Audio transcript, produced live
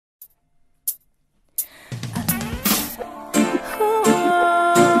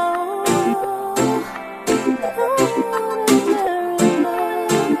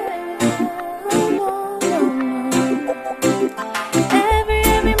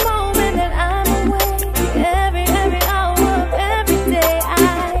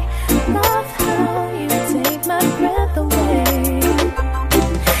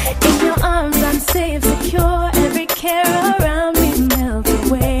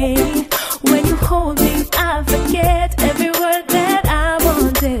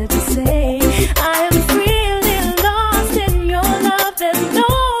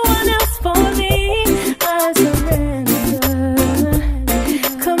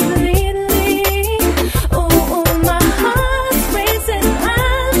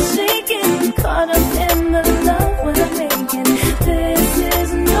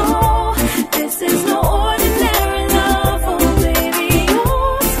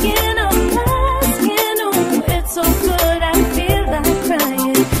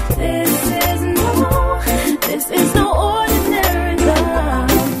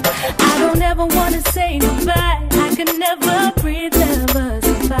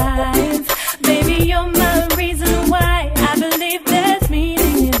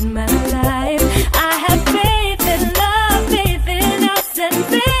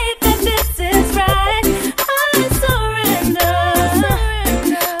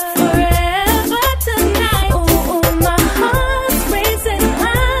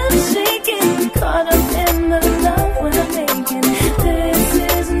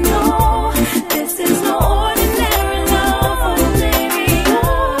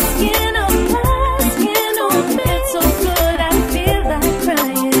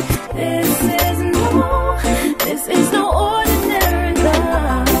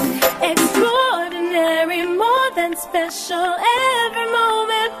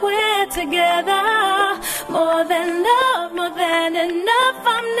together. More than love, more than enough.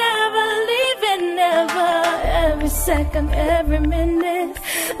 I'm never leaving, never. Every second, every minute,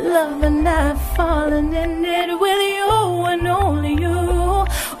 love and I've fallen in it with you and only you.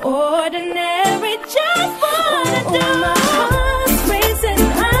 Ordinary, just wanna do. My heart's racing,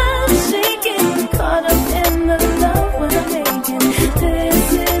 I'm shaking, caught up in the love we're making.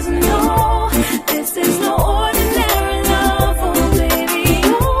 This is no ordinary love, oh baby.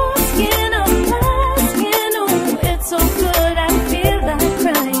 Your skin on my skin, oh it's so good I feel like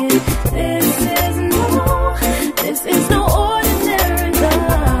crying. This is no ordinary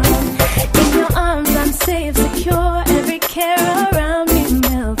love. In your arms I'm safe, secure, every care around me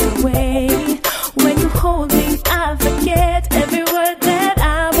melts away. When you hold me I forget every word that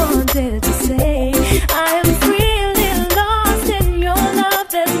I wanted to say. I am freely lost in your love,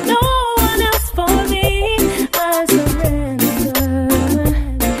 there's no one else for me. I surrender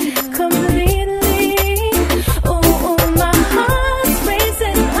completely. Oh, my heart's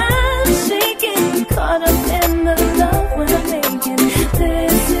racing, I'm shaking, caught up in the love we're making.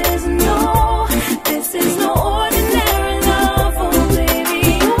 This is no ordinary love, oh baby.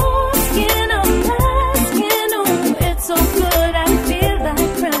 Your skin on my skin, oh it's so good I feel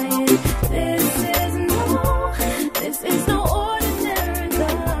like crying. This is no ordinary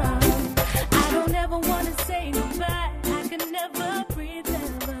love. I don't ever wanna say goodbye. I could never breathe,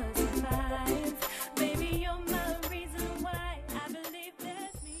 never survive. Baby, you're my reason why I believe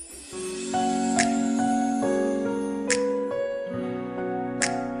there's me.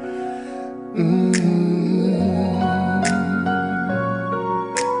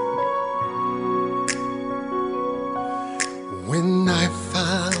 When I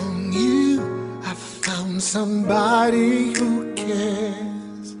found you, I found somebody who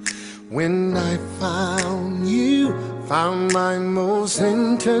cares. When I found you, found my most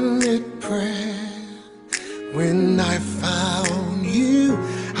intimate prayer. When I found you,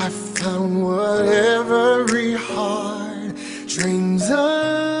 I found what every heart dreams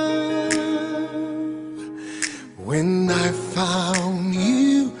of. When I found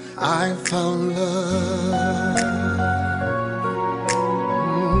you, I found love.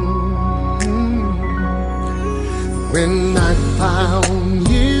 When I found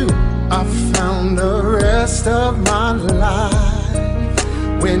you, I found the rest of my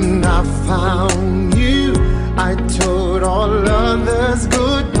life. When I found you, I told all others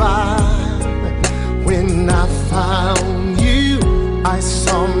goodbye. When I found you, I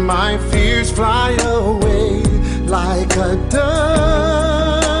saw my fears fly away like a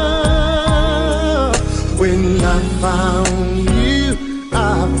dove. When I found you,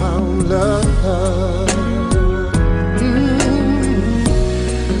 I found love.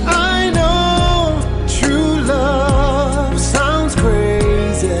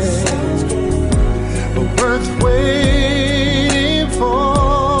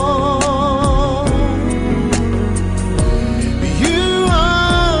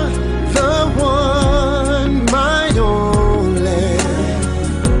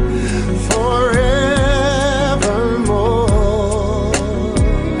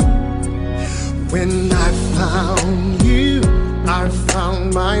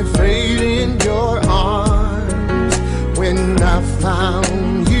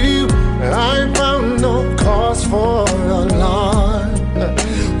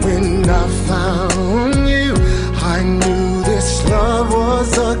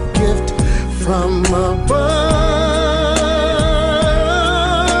 From above,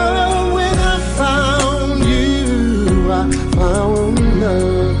 when I found you, I found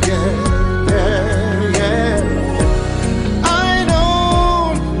love, yeah. I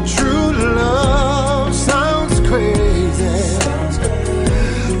know true love sounds crazy,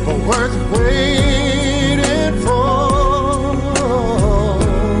 but worth waiting for.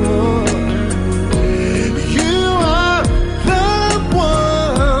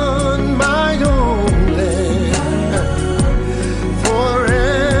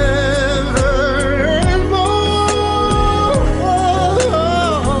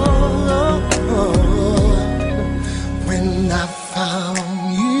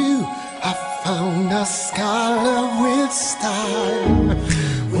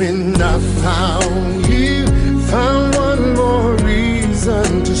 Found you, found one more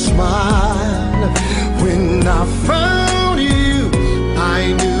reason to smile. When I found you,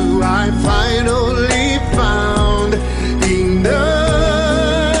 I knew I finally found enough.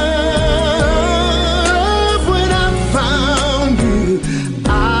 When I found you, I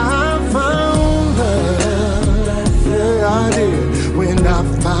found love. Yeah, I did. When I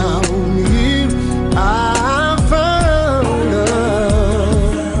found you, I found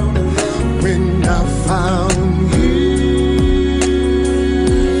love. When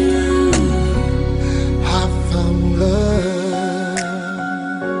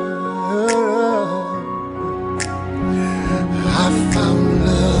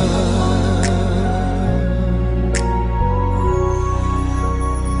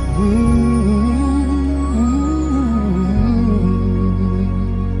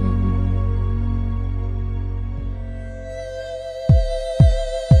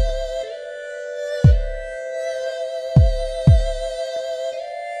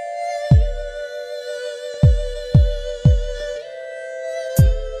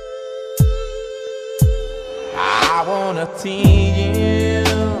wanna tease you,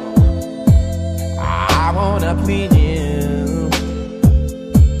 I wanna please you,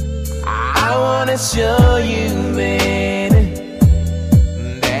 I wanna show you, baby,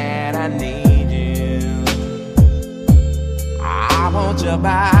 that I need you. I want your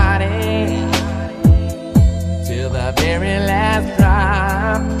body till the very last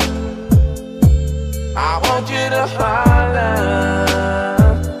drop. I want you to hold